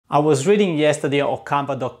I was reading yesterday on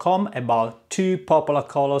canva.com about two popular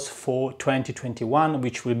colors for 2021,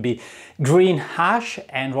 which will be green hash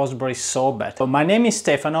and raspberry sorbet. So my name is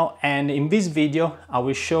Stefano, and in this video I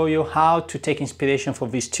will show you how to take inspiration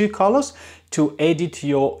from these two colors to edit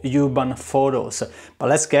your urban photos. But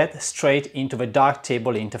let's get straight into the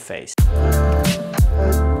darktable interface.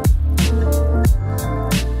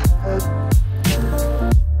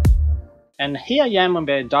 And here I am on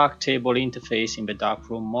the darktable interface in the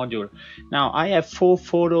darkroom module. Now I have four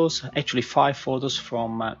photos, actually 5 photos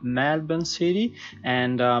from Melbourne City,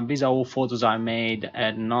 and these are all photos I made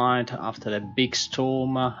at night after a big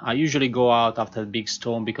storm. I usually go out after a big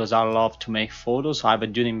storm because I love to make photos either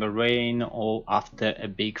during the rain or after a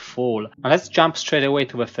big fall. Now let's jump straight away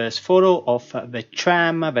to the first photo of the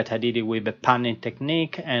tram that I did it with the panning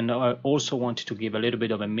technique, and I also wanted to give a little bit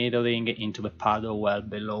of a middling into the paddle well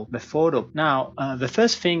below the photo. Now, the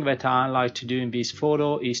first thing that I like to do in this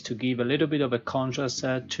photo is to give a little bit of a contrast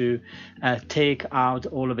to take out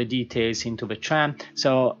all of the details into the tram.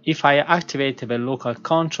 So if I activate the local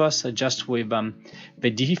contrast just with the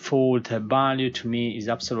default value, to me is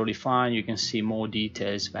absolutely fine. You can see more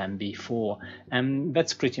details than before, and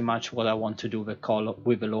that's pretty much what I want to do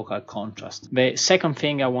with the local contrast. The second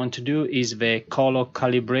thing I want to do is the color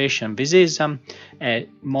calibration. This is a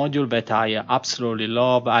module that I absolutely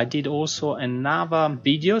love. I did also another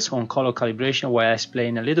videos on color calibration where I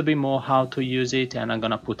explain a little bit more how to use it, and I'm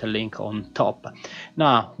gonna put a link on top.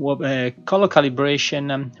 Now, color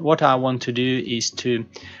calibration, what I want to do is to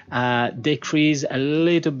decrease a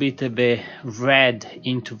little bit of the red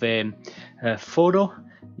into the photo.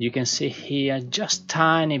 You can see here just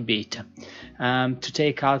tiny bit to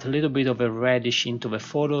take out a little bit of a reddish into the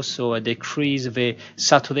photo, so I decrease the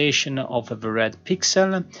saturation of the red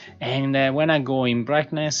pixel, and when I go in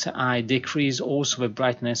brightness I decrease also the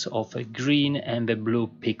brightness of the green and the blue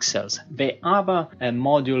pixels. The other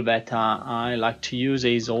module that I like to use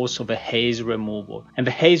is also the haze removal, and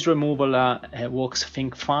the haze removal works I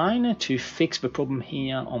think fine to fix the problem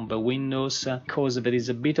here on the windows because there is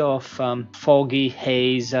a bit of foggy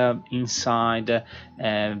haze inside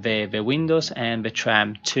the windows and the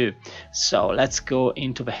tram too. So let's go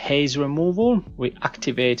into the haze removal. We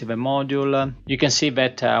activate the module. You can see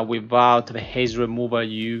that without the haze removal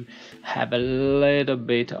you have a little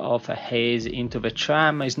bit of a haze into the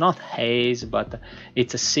tram. It's not haze, but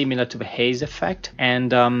it's similar to the haze effect,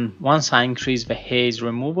 and once I increase the haze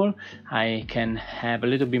removal I can have a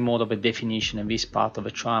little bit more of a definition in this part of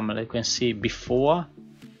the tram. You can see before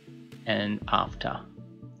and after.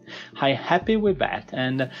 I'm happy with that.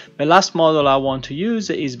 And the last model I want to use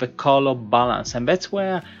is the color balance, and that's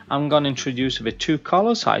where I'm going to introduce the two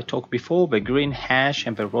colors I talked before, the green hash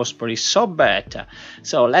and the raspberry sorbet.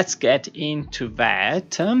 So let's get into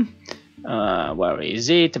that. Where is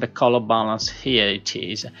it? The color balance, here it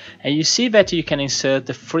is, and you see that you can insert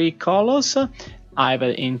the 3 colors either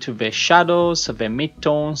into the shadows, the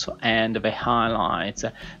midtones and the highlights.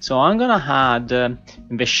 So I'm gonna add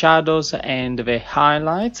the shadows and the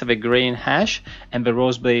highlights, the green hash, and the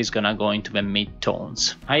raspberry is gonna go into the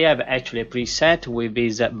midtones. I have actually a preset with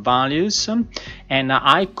these values, and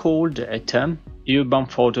I called it Urban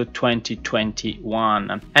Photo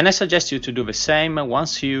 2021, and I suggest you to do the same.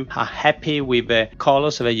 Once you are happy with the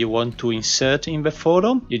colors that you want to insert in the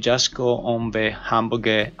photo, you just go on the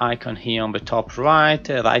hamburger icon here on the top right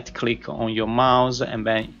click on your mouse and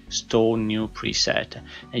then store new preset,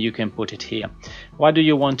 and you can put it here. Why do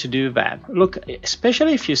you want to do that? Look,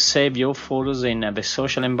 especially if you save your photos in the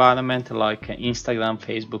social environment like Instagram,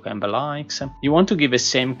 Facebook and the likes, you want to give the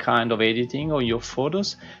same kind of editing on your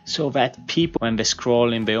photos so that people, when they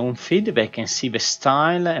scroll in their own feed, they can see the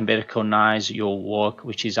style and they recognize your work,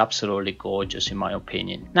 which is absolutely gorgeous in my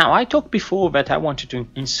opinion. Now, I talked before that I wanted to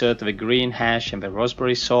insert the green hash and the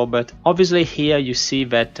raspberry sorbet. Obviously here you see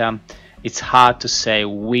that it's hard to say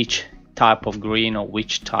which type of green or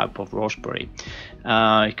which type of raspberry.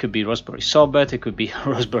 It could be raspberry sorbet, it could be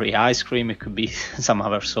raspberry ice cream, it could be some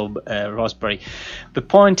other raspberry. The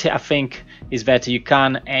point I think is that you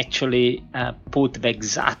can actually put the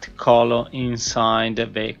exact color inside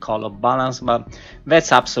the color balance, but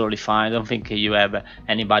that's absolutely fine. I don't think you have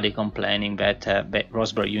anybody complaining that the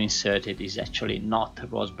raspberry you inserted is actually not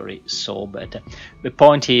raspberry sorbet. The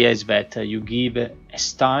point here is that you give a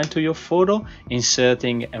style to your photo,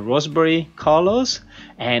 inserting a raspberry colors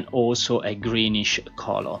and also a greenish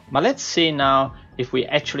color. But let's see now if we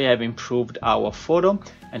actually have improved our photo,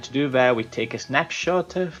 and to do that we take a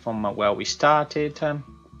snapshot from where we started.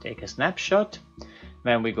 Take a snapshot,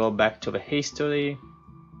 then we go back to the history,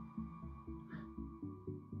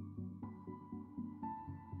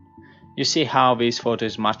 You see how this photo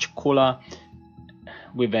is much cooler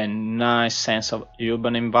with a nice sense of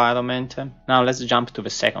urban environment. Now let's jump to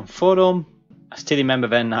the second photo. I still remember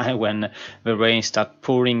that night when the rain started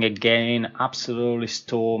pouring again, absolutely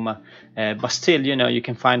storm, but still, you know, you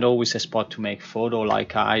can find always a spot to make photo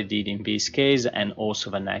like I did in this case, and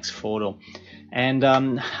also the next photo. And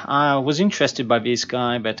I was interested by this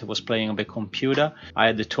guy that was playing on the computer. I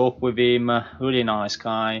had a talk with him, really nice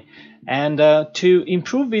guy. And to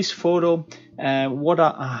improve this photo, what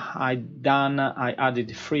I done, I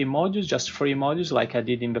added 3 modules, just 3 modules like I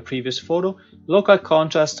did in the previous photo. Local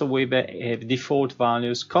contrast with default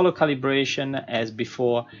values, color calibration as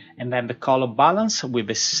before, and then the color balance with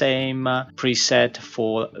the same preset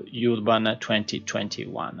for Urban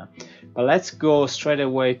 2021. But let's go straight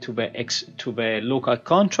away to the local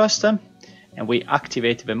contrast, and we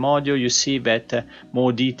activate the module. You see that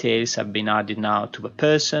more details have been added now to the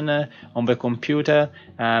person on the computer.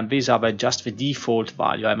 These are just the default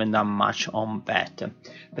value. I haven't done much on that.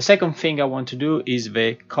 The second thing I want to do is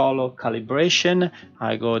the color calibration.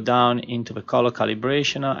 I go down into the color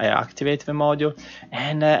calibration, I activate the module,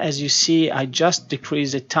 and as you see, I just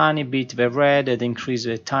decrease a tiny bit the red and increase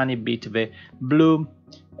a tiny bit the blue.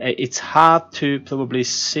 It's hard to probably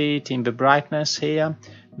see it in the brightness here.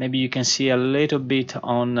 Maybe you can see a little bit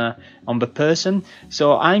on the person.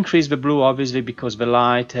 So I increased the blue obviously because the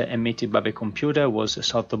light emitted by the computer was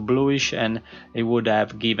sort of bluish, and it would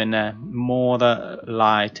have given more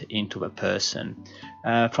light into the person.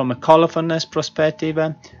 From a colorfulness perspective,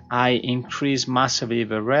 I increased massively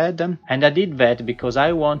the red, and I did that because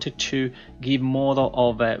I wanted to give more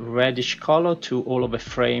of a reddish color to all of the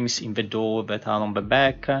frames in the door that are on the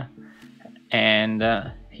back, and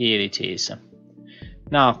here it is.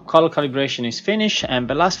 Now color calibration is finished, and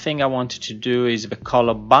the last thing I wanted to do is the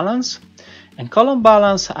color balance. And color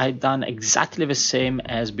balance I done exactly the same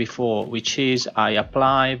as before, which is I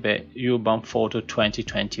apply the Urban Photo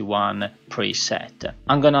 2021 preset.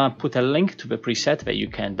 I'm gonna put a link to the preset that you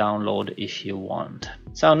can download if you want.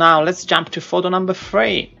 So now let's jump to photo number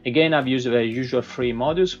 3. Again, I've used the usual 3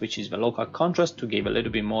 modules, which is the local contrast to give a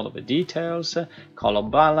little bit more of the details, color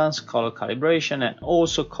balance, color calibration, and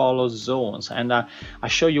also color zones. And I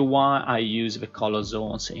show you why I use the color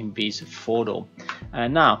zones in this photo.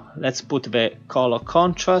 Now let's put the color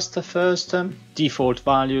contrast first. Default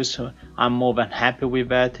values, I'm more than happy with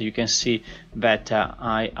that. You can see that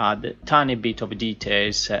I add a tiny bit of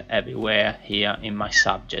details everywhere here in my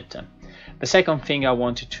subject. The second thing I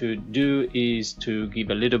wanted to do is to give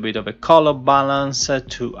a little bit of a color balance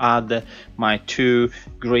to add my 2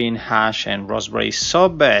 green hash and raspberry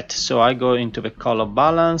sorbet. So I go into the color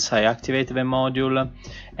balance, I activate the module,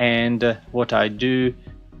 and what I do,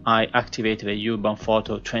 I activate the Urban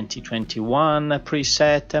Photo 2021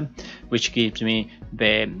 preset, which gives me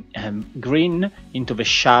the green into the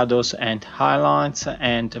shadows and highlights,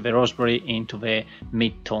 and the raspberry into the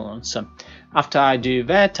midtones. After I do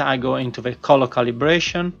that, I go into the color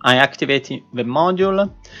calibration, I activate the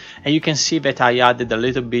module, and you can see that I added a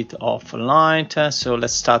little bit of light. So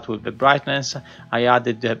let's start with the brightness. I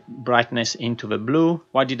added the brightness into the blue.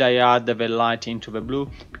 Why did I add the light into the blue?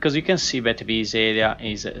 Because you can see that this area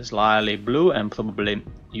is slightly blue, and probably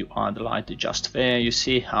you add the light just there. You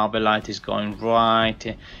see how the light is going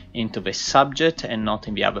right into the subject and not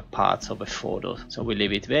in the other parts of the photo. So we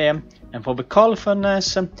leave it there. And for the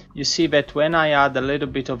colorfulness, you see that when I add a little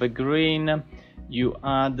bit of a green, you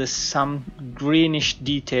add some greenish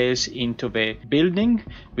details into the building,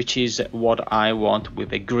 which is what I want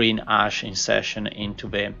with a green ash insertion into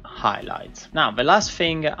the highlights. Now the last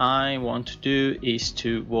thing I want to do is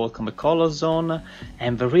to work on the color zone,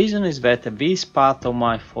 and the reason is that this part of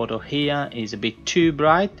my photo here is a bit too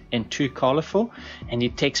bright and too colorful, and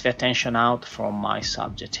it takes the attention out from my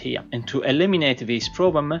subject here. And to eliminate this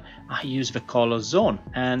problem, I use the color zone.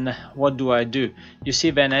 And what do? You see,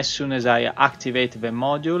 then as soon as I activate the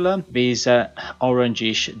module, these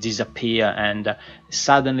orangish disappear, and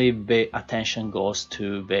suddenly the attention goes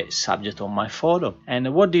to the subject of my photo.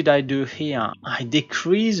 And what did I do here? I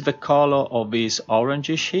decrease the color of this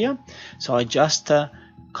orangish here, so I just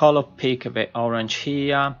color pick the orange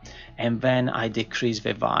here, and then I decrease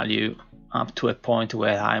the value up to a point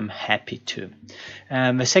where I'm happy to.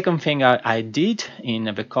 The second thing I did in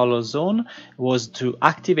the color zone was to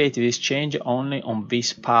activate this change only on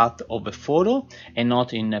this part of the photo and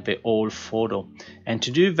not in the whole photo. And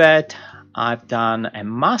to do that, I've done a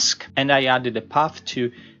mask, and I added a path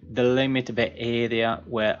to delimit the area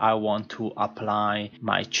where I want to apply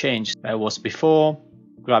my change. That was before,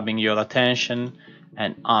 grabbing your attention,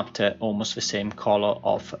 and after almost the same color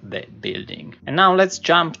of the building. And now let's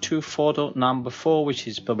jump to photo number 4, which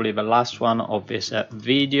is probably the last one of this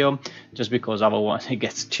video, just because otherwise it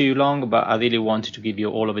gets too long, but I really wanted to give you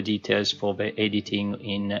all of the details for the editing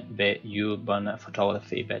in the urban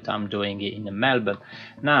photography that I'm doing in Melbourne.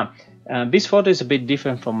 Now this photo is a bit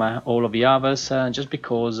different from all of the others, just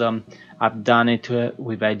because I've done it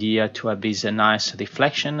with the idea to have this nice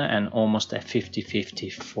reflection and almost a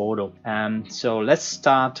 50-50 photo. So let's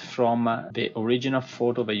start from the original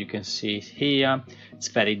photo that you can see here. It's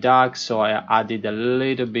very dark, so I added a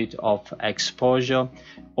little bit of exposure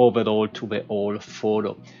overall to the whole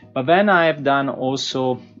photo. But then I have done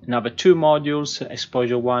also another 2 modules,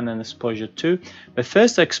 exposure 1 and exposure 2. The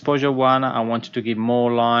first exposure 1, I wanted to give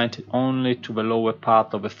more light only to the lower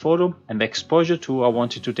part of the photo, and the exposure 2, I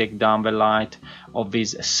wanted to take down the light of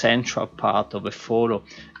this central part of the photo.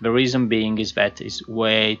 The reason being is that it's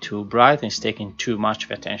way too bright and it's taking too much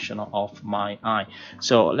attention off my eye.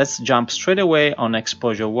 So let's jump straight away on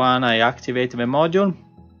exposure 1. I activate the module,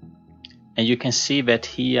 and you can see that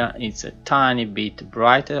here it's a tiny bit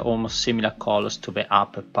brighter, almost similar colors to the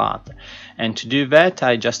upper part. And to do that,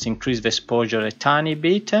 I just increase the exposure a tiny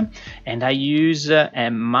bit, and I use a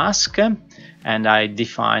mask, and I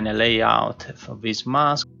define a layout for this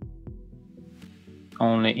mask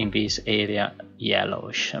only in this area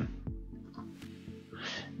yellowish.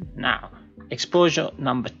 Now exposure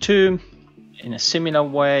number 2, in a similar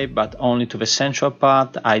way, but only to the central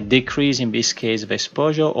part, I decrease in this case the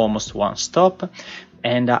exposure almost 1 stop,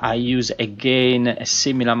 and I use again a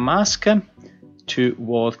similar mask to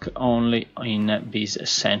work only in this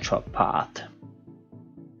central part.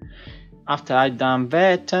 After I've done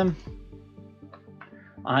that,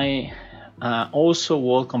 I also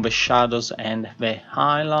work on the shadows and the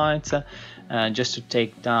highlights, just to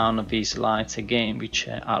take down these lights again, which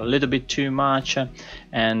are a little bit too much.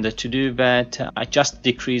 And to do that, I just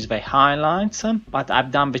decrease the highlights, but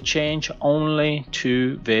I've done the change only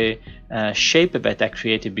to the shape that I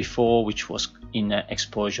created before, which was in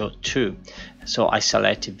exposure 2. So I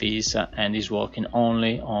selected this and is working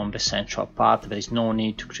only on the central part. There is no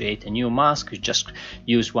need to create a new mask, you just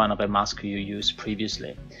use one of the masks you used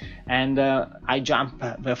previously. And I jump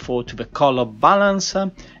therefore to the color balance,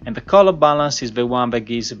 and the color balance is the one that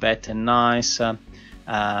gives that nice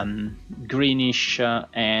greenish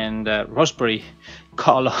and raspberry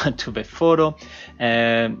color to the photo.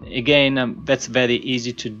 Again, that's very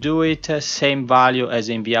easy to do it, same value as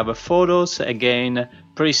in the other photos. Again,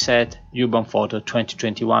 preset Urban Photo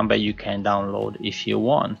 2021 that you can download if you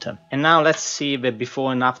want. And now let's see the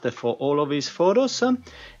before and after for all of these photos.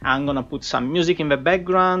 I'm gonna put some music in the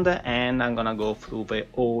background and I'm gonna go through the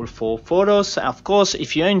all 4 photos. Of course,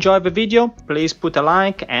 if you enjoyed the video, please put a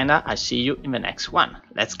like, and I see you in the next one.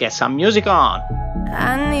 Let's get some music on.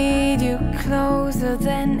 I need you closer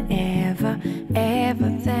than ever, ever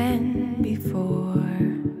than before.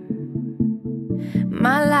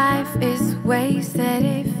 My life is wasted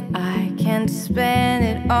if I can't spend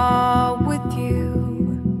it all with you.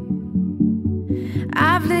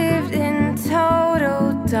 I've lived in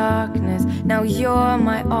total darkness, now you're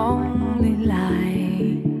my